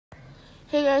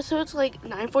Hey guys, so it's like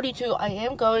 9:42. I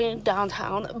am going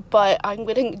downtown, but I'm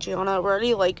getting Gianna. We're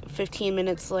already like 15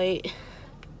 minutes late.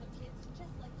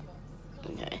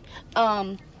 Okay.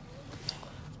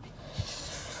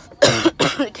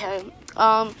 Okay.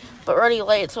 But we're already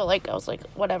late, so like I was like,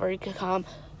 whatever, you could come.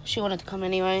 She wanted to come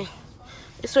anyway.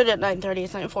 It started at 9:30.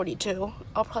 It's 9:42.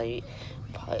 I'll probably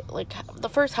like the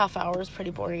first half hour is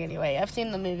pretty boring anyway. I've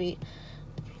seen the movie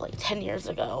like 10 years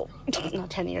ago. Not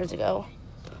 10 years ago.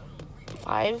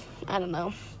 5, I don't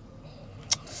know,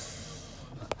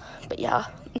 but yeah.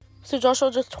 So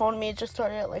Joshua just told me it just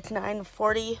started at like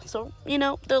 9:40, so you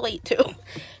know they're late too.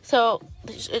 So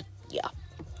yeah,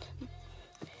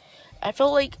 I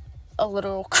feel like a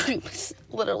literal creep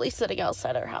literally sitting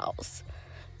outside our house,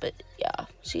 but yeah,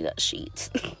 she does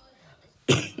sheets.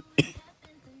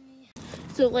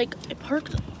 So like I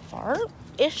parked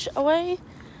far-ish away,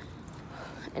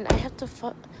 and I have to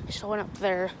I should have went up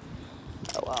there.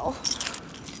 Oh well.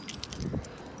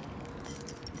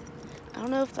 I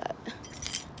don't know if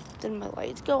did my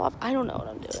lights go off? I don't know what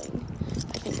I'm doing.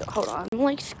 I think, hold on. I'm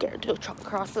like scared to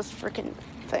cross this freaking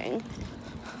thing.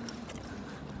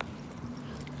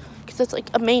 Because it's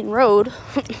like a main road.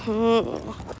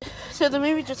 So the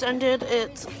movie just ended.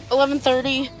 It's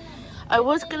 11:30. I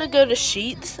was gonna go to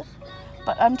Sheets,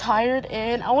 but I'm tired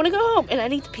and I want to go home and I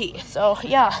need to pee. So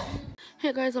yeah.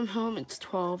 Hey guys, I'm home. It's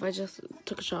 12. I just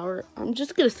took a shower. I'm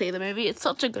just gonna say the movie. It's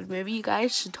such a good movie. You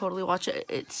guys should totally watch it.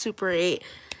 It's Super 8.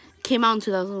 Came out in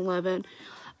 2011.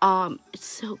 It's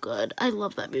so good. I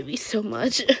love that movie so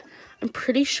much. I'm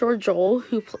pretty sure Joel,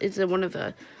 who is one of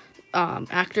the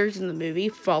actors in the movie,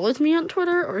 follows me on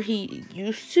Twitter, or he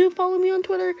used to follow me on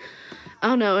Twitter. I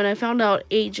don't know. And I found out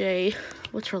AJ,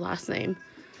 what's her last name?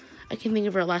 I can't think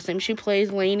of her last name. She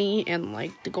plays Lainey and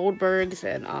like the Goldbergs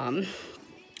and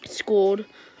Schooled.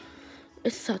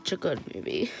 It's such a good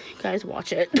movie. You guys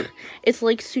watch it. It's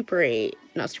like Super 8.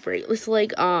 Not Super 8. It's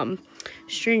like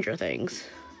Stranger Things.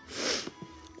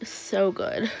 It's so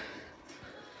good.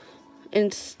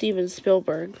 And Steven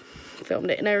Spielberg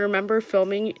filmed it. And I remember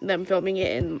filming it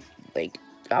and like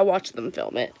I watched them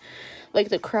film it. Like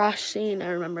the crash scene,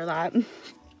 I remember that.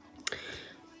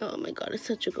 Oh my god, it's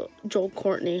such a good Joel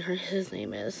Courtney, his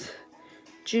name is.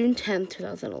 June 10th,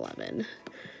 2011.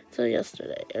 So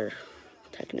yesterday, or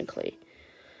technically.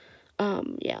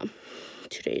 Yeah,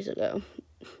 2 days ago.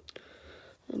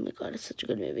 Oh my god, it's such a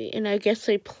good movie. And I guess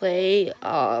they play,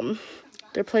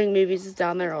 they're playing movies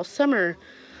down there all summer.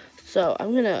 So I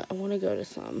want to go to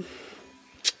some.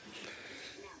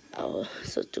 Oh,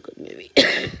 such a good movie.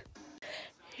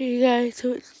 Hey guys,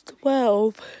 so it's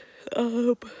 12.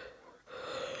 I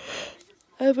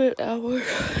have an hour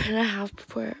and a half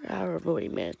before, hour and 40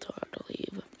 minutes till I have to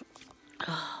leave. Oh,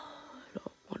 I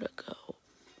don't want to go.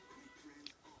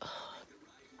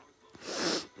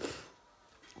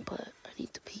 But I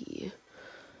need to pee.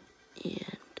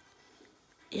 And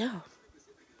yeah.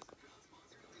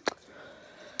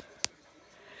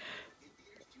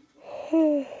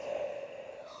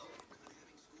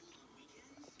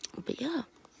 But yeah.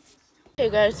 Hey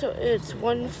guys, so it's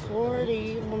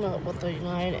 1:40, well no,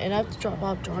 1:39, and I have to drop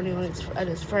off Johnny at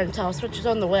his friend's house, which is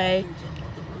on the way.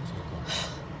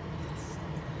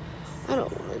 I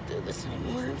don't want to do this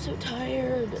anymore. I'm so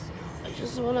tired. I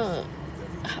just want to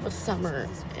have a summer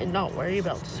and not worry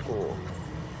about school.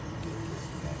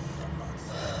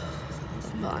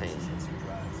 Fine.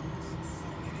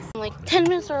 I'm like 10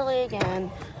 minutes early again.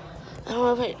 I don't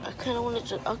know if I kind of want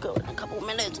to I'll go in a couple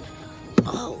minutes.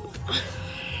 Oh.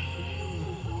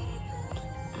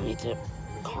 I need to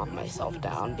calm myself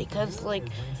down because, like,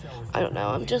 I don't know.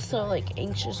 I'm just so, like,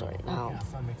 anxious right now.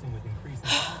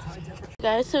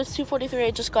 Guys, so it's 2:43.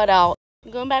 I just got out.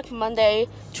 I'm going back Monday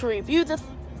to review the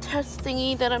test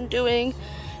thingy that I'm doing,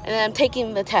 and then I'm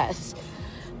taking the test.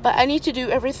 But I need to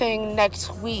do everything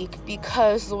next week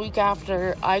because the week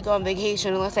after I go on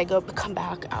vacation, unless I come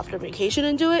back after vacation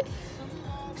and do it.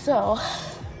 So,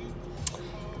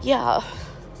 yeah.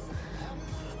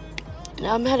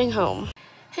 Now I'm heading home.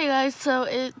 Hey guys, so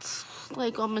it's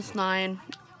like almost 9,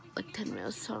 like 10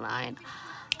 minutes till 9.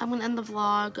 I'm gonna end the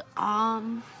vlog.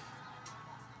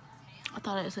 I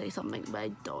thought I'd say something, but I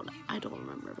don't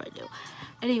remember if I do.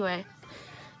 Anyway,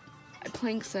 I'm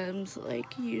playing Sims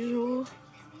like usual.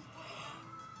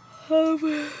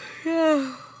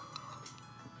 Yeah.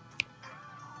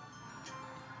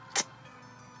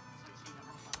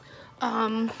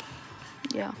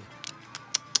 Yeah.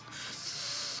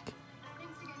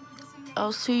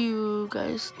 I'll see you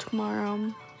guys tomorrow.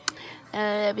 And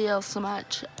I love you all so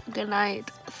much. Good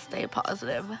night. Stay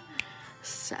positive.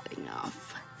 Setting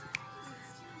off.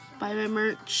 Buy my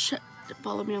merch.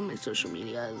 Follow me on my social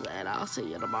medias. And I'll see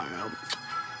you tomorrow.